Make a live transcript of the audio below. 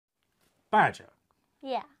Badger.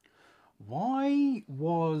 Yeah. Why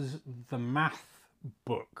was the math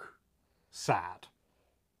book sad?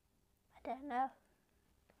 I don't know.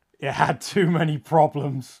 It had too many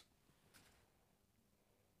problems.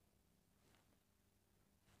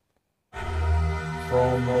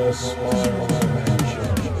 From the Spiral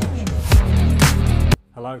Dimension.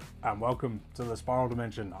 Hello and welcome to the Spiral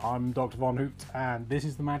Dimension. I'm Doctor Von Hoot and this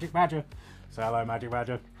is the Magic Badger. Say hello, Magic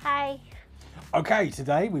Badger. Hi. Okay,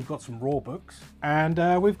 today we've got some raw books and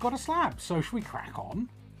we've got a slab. So should we crack on?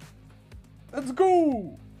 Let's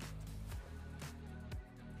go!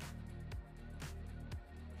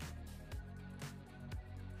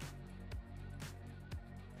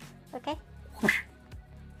 Okay.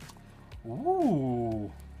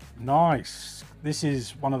 Ooh, nice. This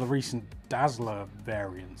is one of the recent Dazzler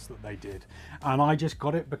variants that they did. And I just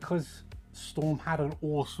got it because Storm had an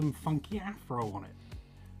awesome funky afro on it.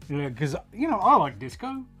 Because, you know, I like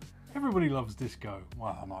disco. Everybody loves disco.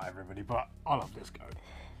 Well, not everybody, but I love disco.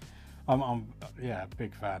 Yeah,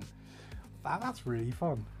 big fan. That's really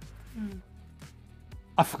fun.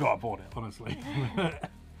 I forgot I bought it, honestly.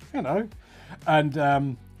 You know.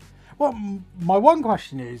 And, well, my one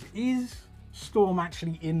question is Storm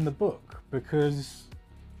actually in the book? Because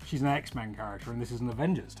she's an X-Men character and this is an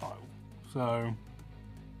Avengers title. So,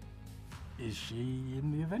 is she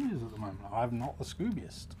in the Avengers at the moment? I'm not the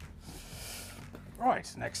Scoobiest.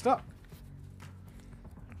 Right, next up.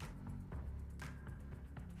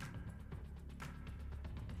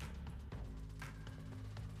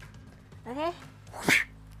 Okay.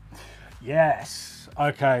 Yes.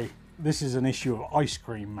 Okay. This is an issue of Ice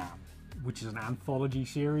Cream Man, which is an anthology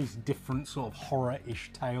series, different sort of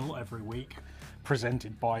horror-ish tale every week,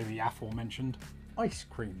 presented by the aforementioned Ice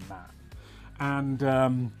Cream Man.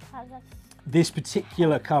 And this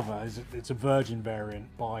particular cover it's a Virgin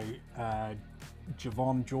variant by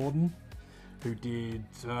Javon Jordan, who did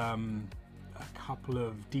a couple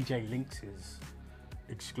of DJ Lynx's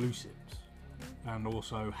exclusives, and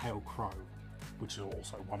also Hail Crow, which is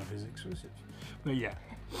also one of his exclusives. But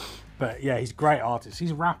yeah, he's a great artist.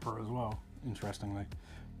 He's a rapper as well, interestingly.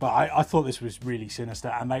 But I thought this was really sinister,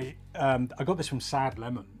 and I got this from Sad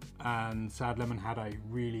Lemon, and Sad Lemon had a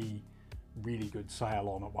really good sale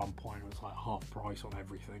on at one point. It was like half price on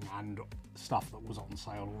everything and stuff that was on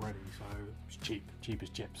sale already, so it was cheap as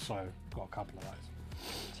chips. So got a couple of those.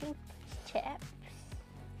 Cheap chips.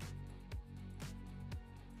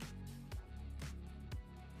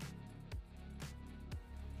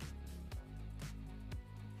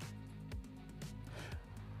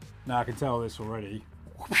 Now I can tell this already.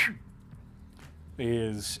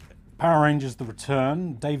 Is Power Rangers The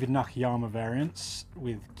Return, David Nakayama variants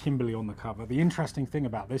with Kimberly on the cover. The interesting thing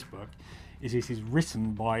about this book is this is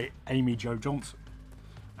written by Amy Jo Johnson.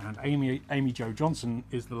 And Amy Jo Johnson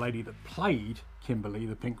is the lady that played Kimberly,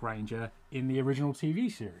 the Pink Ranger, in the original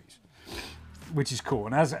TV series. Which is cool.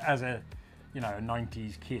 And as a, you know, a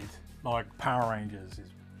 90s kid, like, Power Rangers is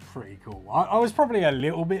pretty cool. I was probably a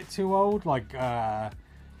little bit too old, like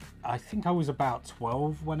I think I was about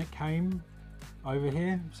 12 when it came over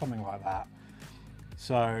here, something like that.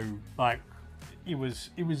 So, like, it was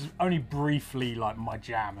only briefly like my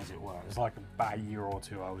jam, as it were. It was like about a year or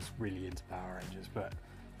two I was really into Power Rangers, but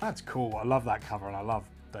that's cool. I love that cover and I love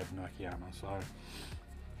David Nakayama, so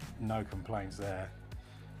no complaints there.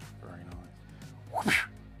 Very nice.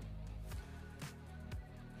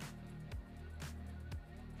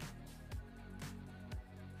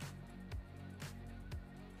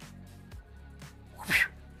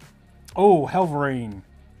 Oh, Helverine,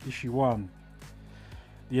 issue 1.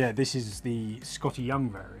 Yeah, this is the Scotty Young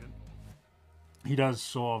variant. He does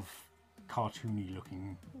sort of cartoony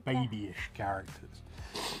looking, babyish characters.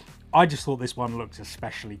 I just thought this one looked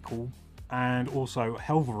especially cool. And also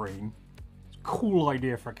Helverine, cool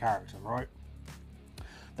idea for a character, right?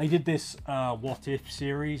 They did this What If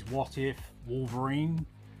series. What if Wolverine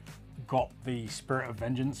got the Spirit of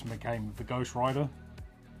Vengeance and became the Ghost Rider?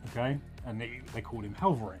 Okay, and they called him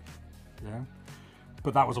Helverine. Yeah,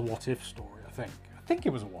 but that was a what if story, I think. I think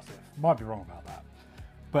it was a what if. Might be wrong about that.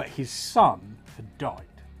 But his son had died.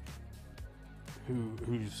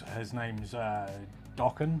 His name's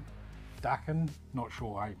Daken, not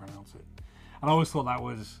sure how you pronounce it. And I always thought that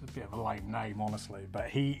was a bit of a lame name, honestly.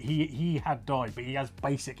 But he had died, but he has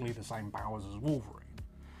basically the same powers as Wolverine.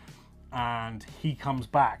 And he comes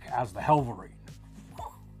back as the Helverine,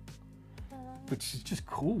 which is just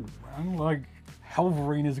cool, man. Like,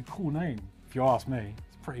 Helverine is a cool name, if you ask me.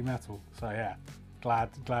 It's pretty metal. So yeah,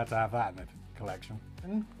 glad to have that in the collection.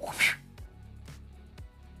 And whoosh.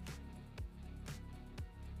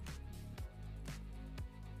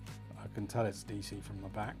 I can tell it's DC from the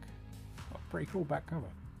back. Pretty cool back cover.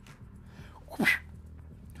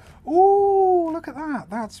 Oh, look at that.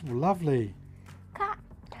 That's lovely. Cat.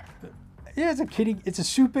 Yeah, it's a kitty. It's a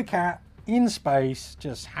super cat in space,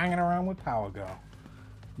 just hanging around with Power Girl.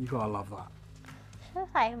 You gotta love that. She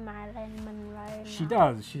looks like Marilyn Monroe. She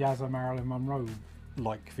now. does. She has a Marilyn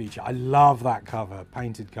Monroe-like feature. I love that cover.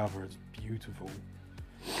 Painted cover. It's beautiful.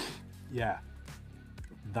 Yeah.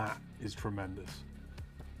 That is tremendous.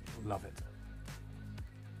 Love it.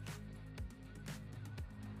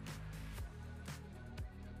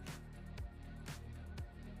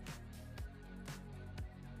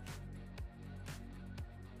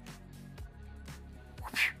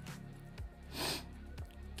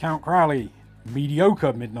 Count Crowley,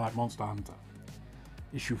 mediocre Midnight Monster Hunter,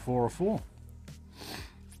 issue 404.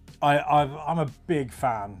 I'm a big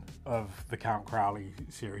fan of the Count Crowley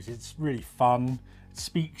series. It's really fun. It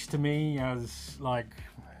speaks to me as, like,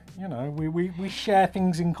 you know, we share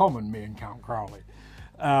things in common, me and Count Crowley.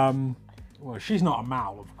 Well, she's not a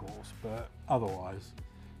Mal, of course, but otherwise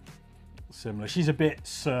similar. She's a bit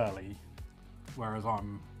surly, whereas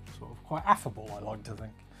I'm sort of quite affable, I like to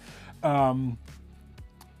think.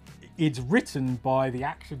 It's written by the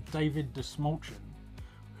actor David Desmolchin,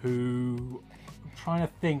 who I'm trying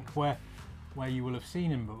to think where you will have seen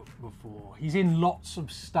him before. He's in lots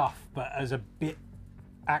of stuff, but as a bit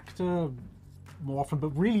actor more often, but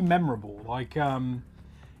really memorable. Like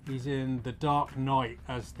he's in The Dark Knight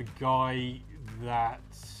as the guy that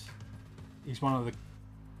he's one of the.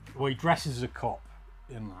 Well, he dresses as a cop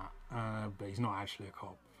in that, but he's not actually a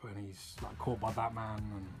cop, and he's like caught by Batman.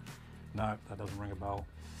 And no, that doesn't ring a bell.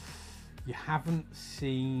 You haven't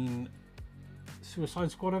seen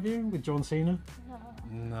Suicide Squad, have you? With John Cena? No.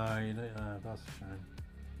 No, you don't, that's a shame.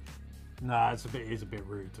 No, it's a bit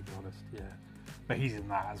rude, to be honest. Yeah, but he's in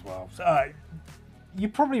that as well. So you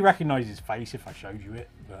probably recognise his face if I showed you it,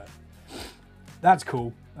 but that's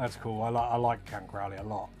cool. That's cool. I like Count Crowley a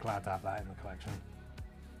lot. Glad to have that in the collection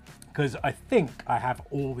because I think I have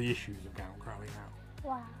all the issues of Count Crowley now.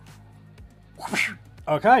 Wow.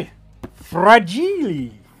 Okay,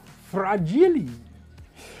 Fragile.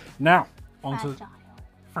 Now, onto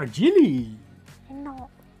Fragile. Not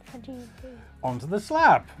fragile. Onto the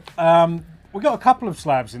slab. We've got a couple of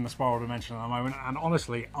slabs in the spiral dimension at the moment, and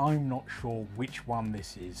honestly, I'm not sure which one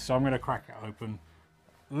this is. So I'm going to crack it open.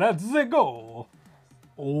 Let's go.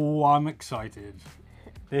 Oh, I'm excited.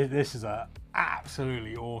 This is an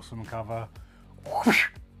absolutely awesome cover.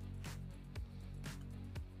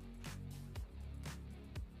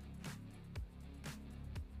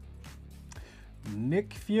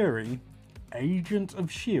 Nick Fury, Agent of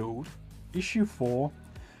S.H.I.E.L.D., issue 4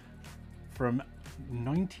 from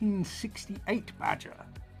 1968 Badger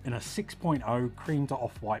in a 6.0 cream to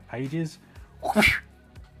off-white pages.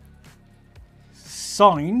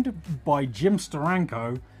 Signed by Jim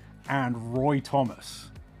Steranko and Roy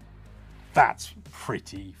Thomas. That's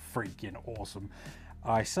pretty freaking awesome.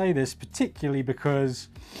 I say this particularly because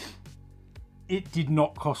it did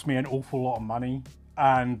not cost me an awful lot of money.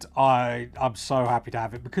 And I'm so happy to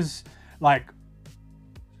have it because, like,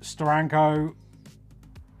 Steranko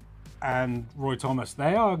and Roy Thomas,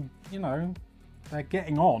 they are, you know, they're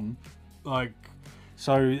getting on. Like,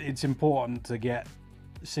 so it's important to get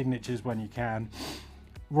signatures when you can.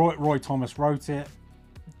 Roy Thomas wrote it.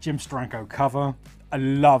 Jim Steranko cover. I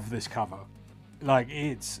love this cover. Like,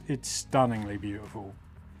 it's stunningly beautiful.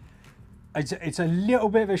 It's a little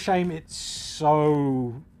bit of a shame it's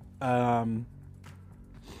so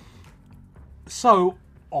so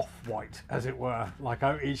off-white, as it were. Like,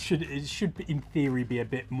 it should in theory be a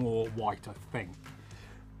bit more white, I think.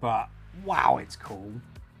 But wow, it's cool.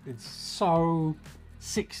 It's so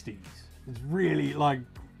 60s. It's really, like,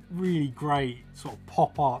 really great sort of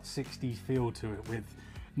pop art 60s feel to it with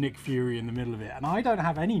Nick Fury in the middle of it. And I don't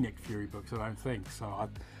have any Nick Fury books, I don't think. So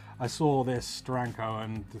I saw this Steranko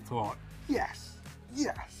and thought, yes,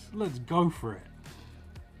 let's go for it.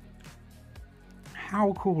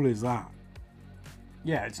 How cool is that?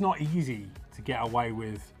 Yeah, it's not easy to get away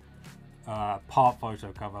with part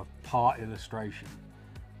photo cover, part illustration.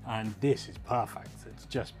 And this is perfect. It's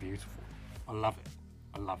just beautiful. I love it.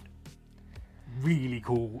 I love it. Really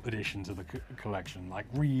cool addition to the collection. Like,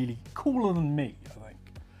 really cooler than me, I think.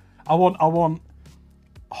 I want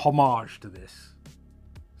homage to this,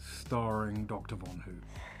 starring Doctor Von Hoot.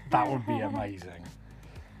 That would be amazing.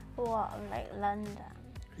 What, like London?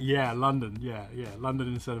 Yeah, London. Yeah, London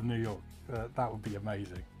instead of New York. That would be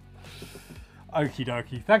amazing. Okie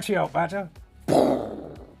dokie. Thanks for your help, Badger.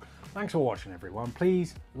 Thanks for watching, everyone.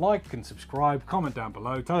 Please like and subscribe, comment down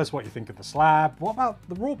below, tell us what you think of the slab, what about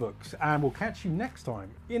the raw books, and we'll catch you next time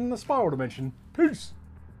in the Spiral Dimension. Peace!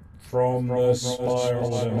 from the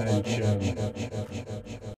spiral dimension.